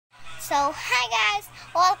So hi guys,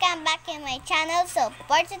 welcome back in my channel. So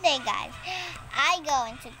for today guys, I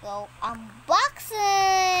going to go unboxing.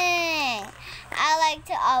 I like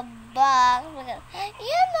to unbox because I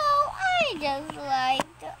just like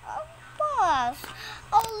to unbox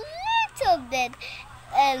a little bit,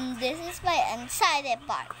 and this is my excited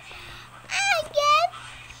part. I get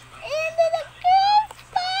into the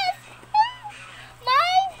Christmas,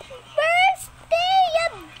 my birthday,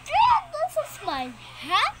 and this is my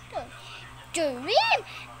happy dream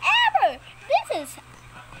ever. This is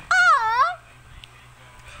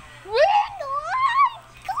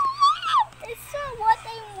this is what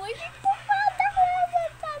I'm wishing for.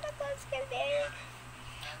 Santa Claus can do.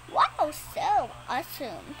 Wow, so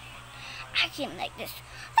awesome! I can like this.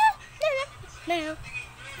 No.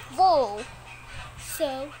 Whoa!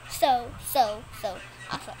 So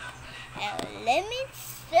awesome. And let me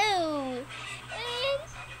sew. And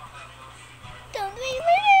don't wait.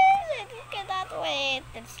 I cannot wait.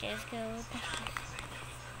 Let's just go.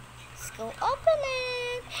 Let's go open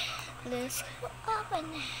it. Let's go open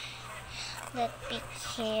it. Let's be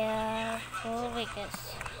careful because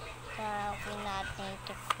we not need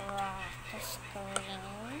to cross the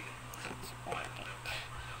screen. It's perfect.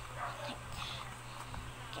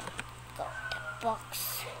 Go the box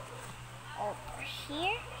over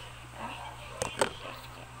here.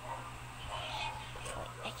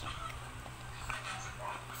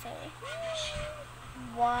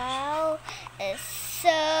 Wow, it's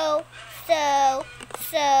so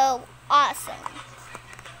awesome.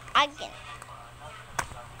 I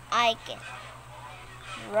can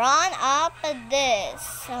run up this.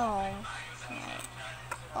 So,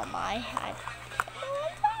 oh my, what's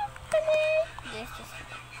happening? This is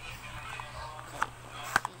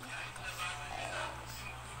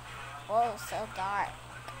whoa, so dark.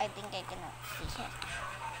 I think I cannot see it.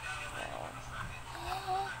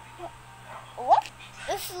 What?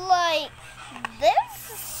 It's like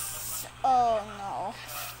this? Oh no.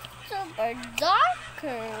 Super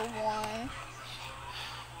darker one.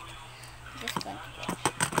 Just going to get.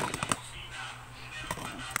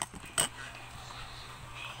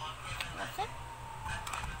 What's it?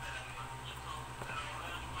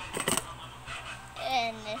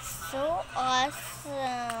 And it's so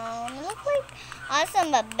awesome. It looks like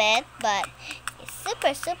awesome a bit, but it's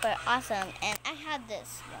super awesome. And I have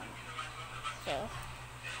this one. So,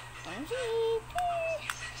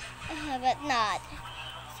 but not.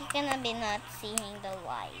 You're gonna be not seeing the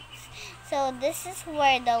lights. So this is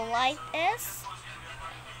where the light is.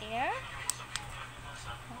 Here.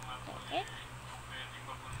 Okay.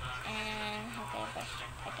 And brush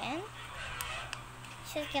it again.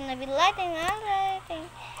 She's gonna be lighting,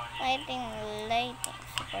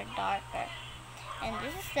 super darker. And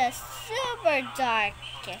this is the super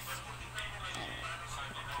darkest.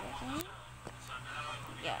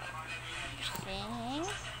 Yeah. Seeing?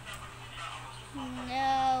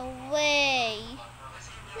 No way.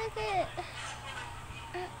 Look at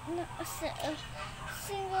it. Not a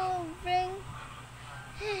single ring.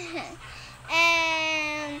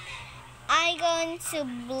 And I'm going to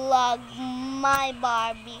vlog my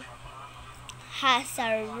Barbie has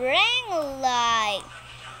a ring light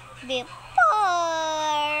before.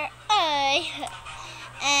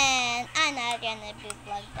 And I'm not gonna be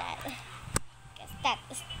vlog that. Because that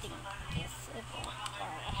thing is super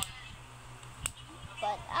far.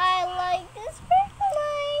 But I like this light.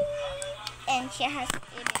 And she has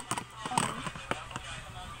even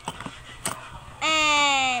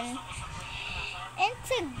and in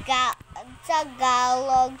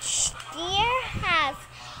Tagalog here has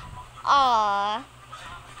a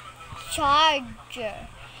charger,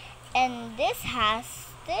 and this has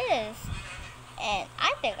this, and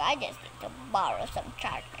I think I just need to borrow some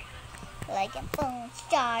charger, like a phone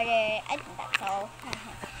charger. I think that's all.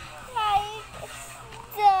 Right.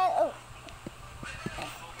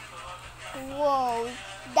 Whoa,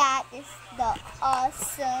 that is the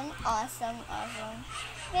awesome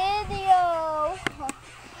video.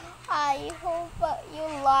 I hope you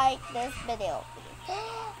like this video.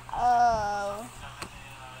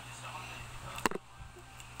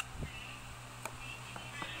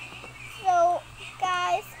 So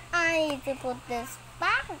guys, I need to put this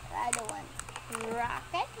back. I don't want to rock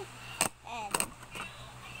it. And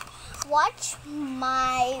watch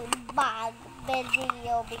my bag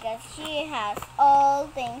video because she has all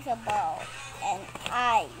things about, and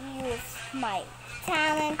I use my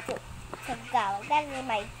talent to Tagalog. That is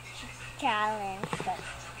my challenge, but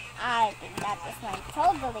I think that is my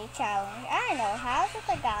totally challenge. I know how to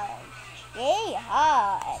Tagalog.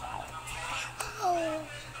 Yeehaw! And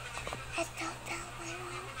I don't tell my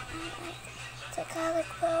mom. to color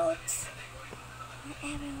quotes.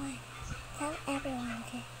 Everyone, tell everyone,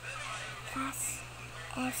 okay? Plus,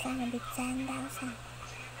 it's gonna be 10,000.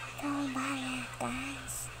 Don't buy it,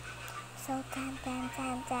 guys. So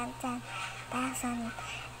 10,000.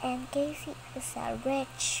 And Casey is a rich,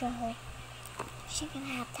 so she can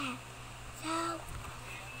have that. So,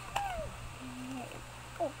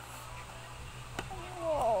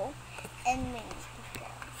 whoa, and me.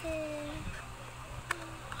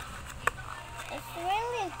 It's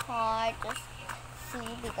really hard to see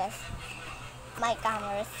because my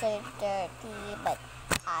camera is so dirty, but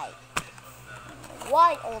I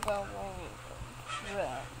white over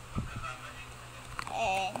room.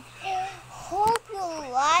 And hope you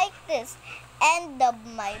like this end of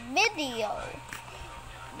my video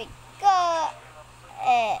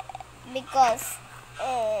because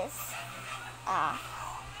it's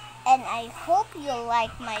and I hope you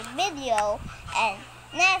like my video, and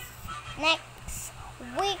next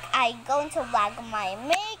week I going to vlog my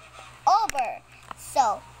makeover.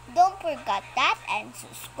 So don't forget that, and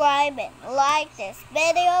subscribe and like this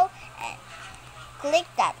video and click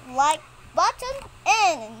that like button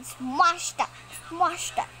and smash that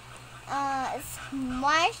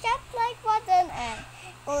like button and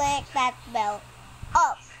click that bell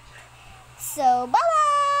up. So bye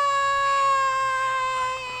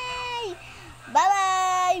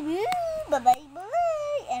bye. Bye bye.